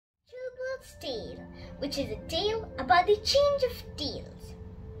Chulbul's Tale, which is a tale about the change of tails.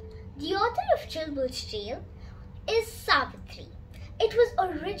 The author of Chulbul's Tale is Savithri. It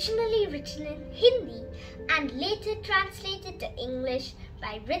was originally written in Hindi and later translated to English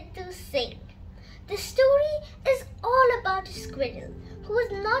by Ritu Singh. The story is all about a squirrel who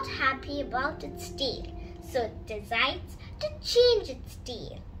is not happy about its tail, so it decides to change its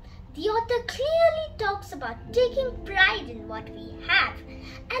tail. The author clearly talks about taking pride in what we have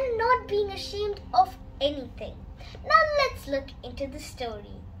and not being ashamed of anything. Now let's look into the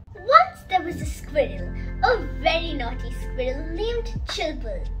story. Once there was a squirrel, a very naughty squirrel named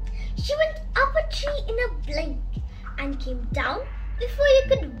Chulbul. She went up a tree in a blink and came down before you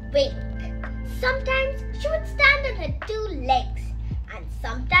could wink. Sometimes she would stand on her two legs and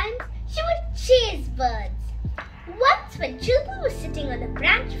sometimes she would chase birds. Once when Chulbul was sitting on a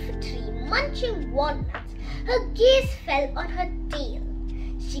branch of a tree munching walnuts, her gaze fell on her tail.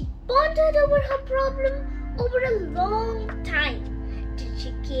 She pondered over her problem over a long time till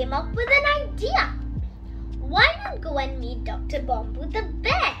she came up with an idea. Why not go and meet Dr. Bamboo the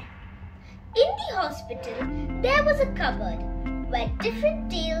bear? In the hospital, there was a cupboard where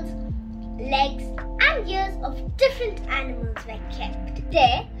different tails, legs and ears of different animals were kept.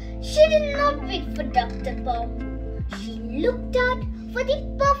 There, she did not wait for Dr. Bamboo. She looked out for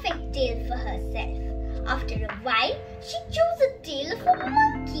the perfect tail for herself. After a while, she chose a tail of a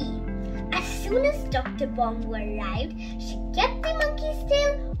monkey. As soon as Dr. Bamboo arrived, she kept the monkey's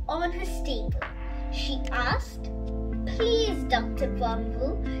tail on her table. She asked, "Please, Dr.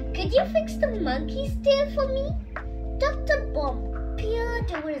 Bamboo, could you fix the monkey's tail for me?" Dr. Bamboo peered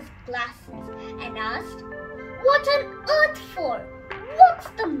over his glasses and asked, "What on earth for? What's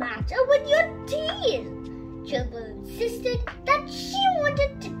the matter with your tail?" Chulbul insisted that she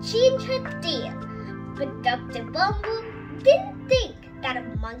wanted to change her tail, but Dr. Bamboo didn't think that a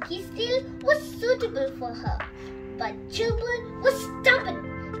monkey's tail was suitable for her. But Chulbul was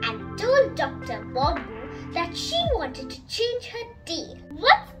stubborn and told Dr. Bamboo that she wanted to change her tail.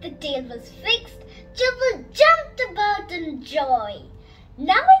 Once the tail was fixed, Chulbul jumped about in joy.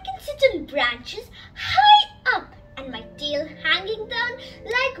 "Now I can sit on branches high up and my tail hanging down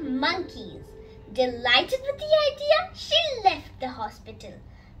like monkeys." Delighted with the idea, she left the hospital.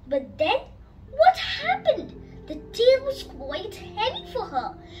 But then, what happened? The tail was quite heavy for her.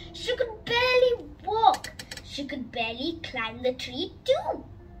 She could barely walk. She could barely climb the tree too.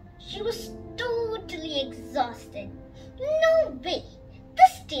 She was totally exhausted. No way,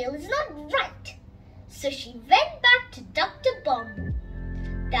 this tail is not right. So she went back to Dr. Bamboo,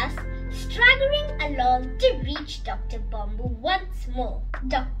 thus staggering along to reach Dr. Bamboo once more.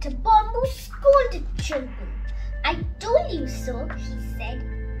 Dr. Bamboo scolded Chulbul. "I told you so," he said.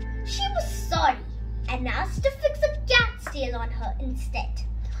 She was sorry and asked to fix a cat's tail on her instead.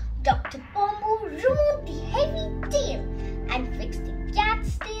 Dr. Bamboo removed the heavy tail and fixed the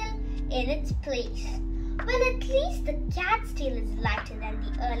cat's tail in its place. "Well, at least the cat's tail is lighter than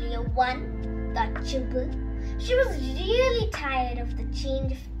the earlier one," thought Chulbul. She was really tired of the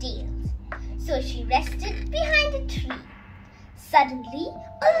change of tails, so she rested behind a tree. Suddenly,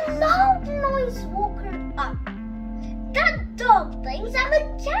 a loud noise woke her up. "That dog thinks I'm a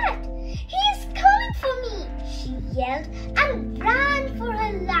cat. He is coming for me," she yelled and ran for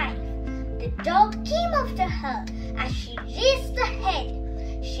her life. The dog came after her as she raced ahead.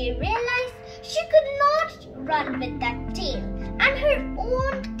 She realized she could not run with that tail, and her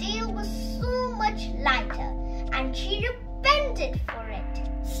own tail was so much lighter, and she repented for it.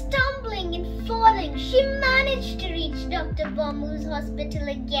 Stumbling and falling, she managed to reach Dr. Bamboo's hospital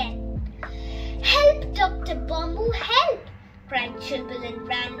again. "Help, Dr. Bamboo, help!" cried Chulbul and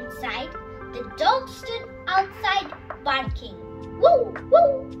ran inside. The dog stood outside barking. "Woo, woo!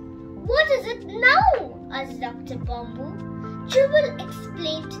 What is it now?" asked Dr. Bamboo. Chulbul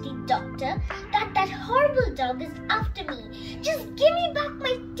explained to the doctor that that horrible dog is after me. "Just give me back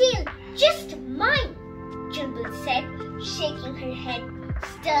my tail, just mine," Chulbul said, shaking her head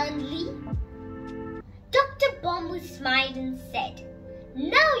sternly. Dr. Bamboo smiled and said,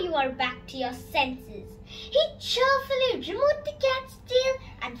 "Now you are back to your senses." He cheerfully removed the cat's tail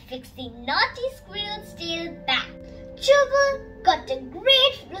and fixed the naughty squirrel's tail back. Chulbul got a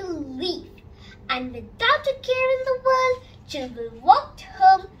great relief, and without a care in the world, Chulbul walked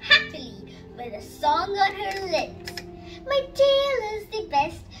home happily with a song on her lips. "My tail is the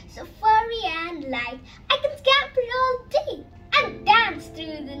best, so furry and light. I can scamper all day and dance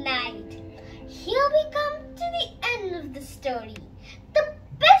through the night." Here we come to the end of the story. The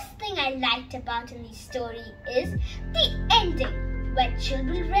best thing I liked about in the story is the ending, where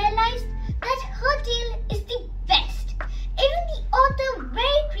Chulbul realized that her tail is the best. Even the author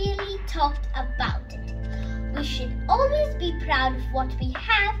very clearly talked about it. We should always be proud of what we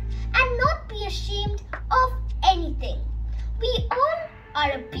have and not be ashamed of anything. We all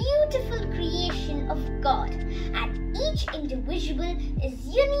are a beautiful creation of God, and each individual is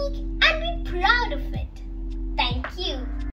unique and be proud of it. Thank you.